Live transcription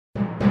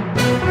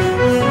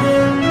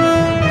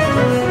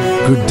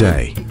Good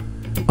day.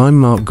 I'm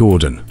Mark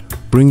Gordon,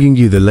 bringing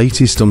you the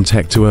latest on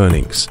tech to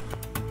earnings.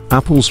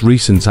 Apple's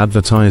recent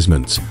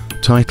advertisement,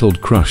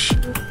 titled Crush,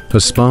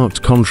 has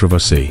sparked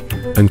controversy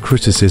and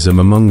criticism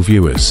among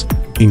viewers,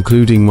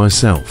 including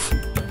myself.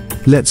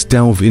 Let's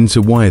delve into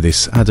why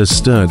this ad has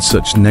stirred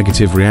such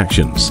negative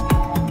reactions.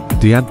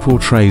 The ad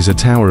portrays a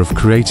tower of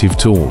creative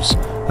tools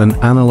and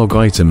analog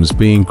items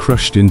being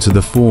crushed into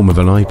the form of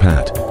an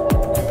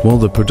iPad. While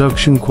the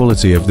production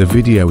quality of the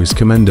video is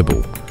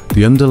commendable,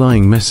 the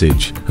underlying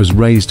message has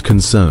raised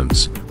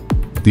concerns.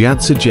 The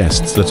ad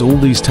suggests that all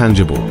these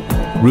tangible,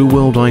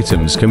 real-world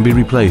items can be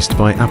replaced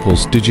by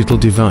Apple's digital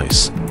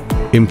device,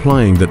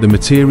 implying that the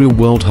material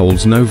world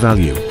holds no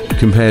value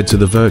compared to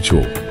the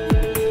virtual.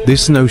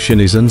 This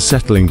notion is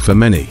unsettling for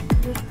many,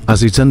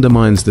 as it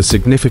undermines the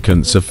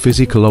significance of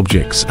physical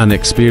objects and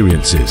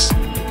experiences.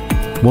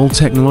 While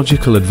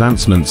technological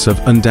advancements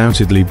have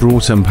undoubtedly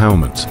brought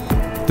empowerment,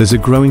 there's a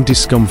growing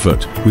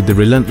discomfort with the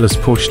relentless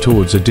push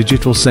towards a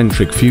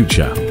digital-centric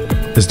future,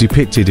 as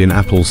depicted in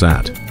Apple's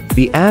ad.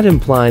 The ad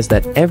implies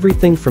that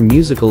everything from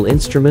musical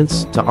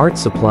instruments to art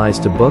supplies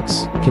to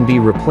books can be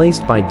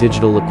replaced by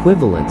digital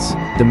equivalents,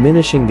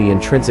 diminishing the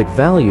intrinsic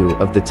value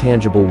of the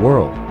tangible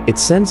world. It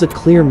sends a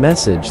clear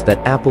message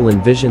that Apple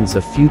envisions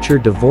a future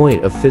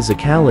devoid of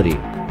physicality,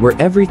 where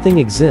everything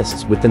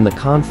exists within the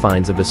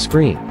confines of a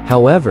screen.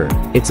 However,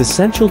 it's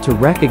essential to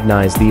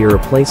recognize the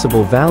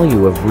irreplaceable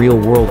value of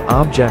real-world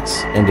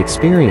objects and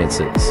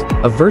experiences.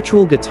 A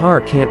virtual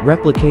guitar can't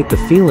replicate the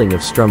feeling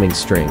of strumming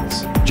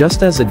strings,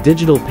 just as a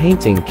digital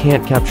painting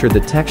can't capture the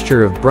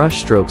texture of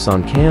brushstrokes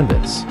on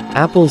canvas.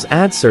 Apple's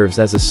ad serves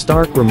as a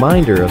stark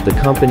reminder of the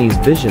company's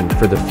vision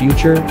for the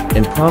future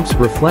and prompts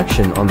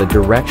reflection on the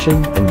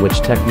direction in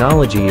which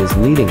technology is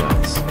leading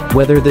us.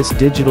 Whether this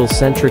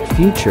digital-centric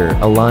future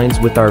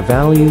aligns with our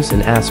values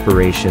and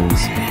aspirations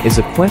is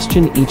a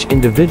question each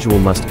individual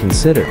must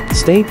consider.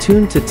 Stay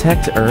tuned to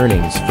Tech to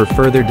Earnings for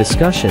further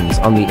discussions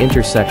on the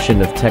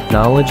intersection of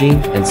technology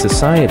and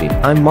society.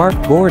 I'm Mark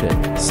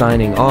Gordon,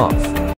 signing off.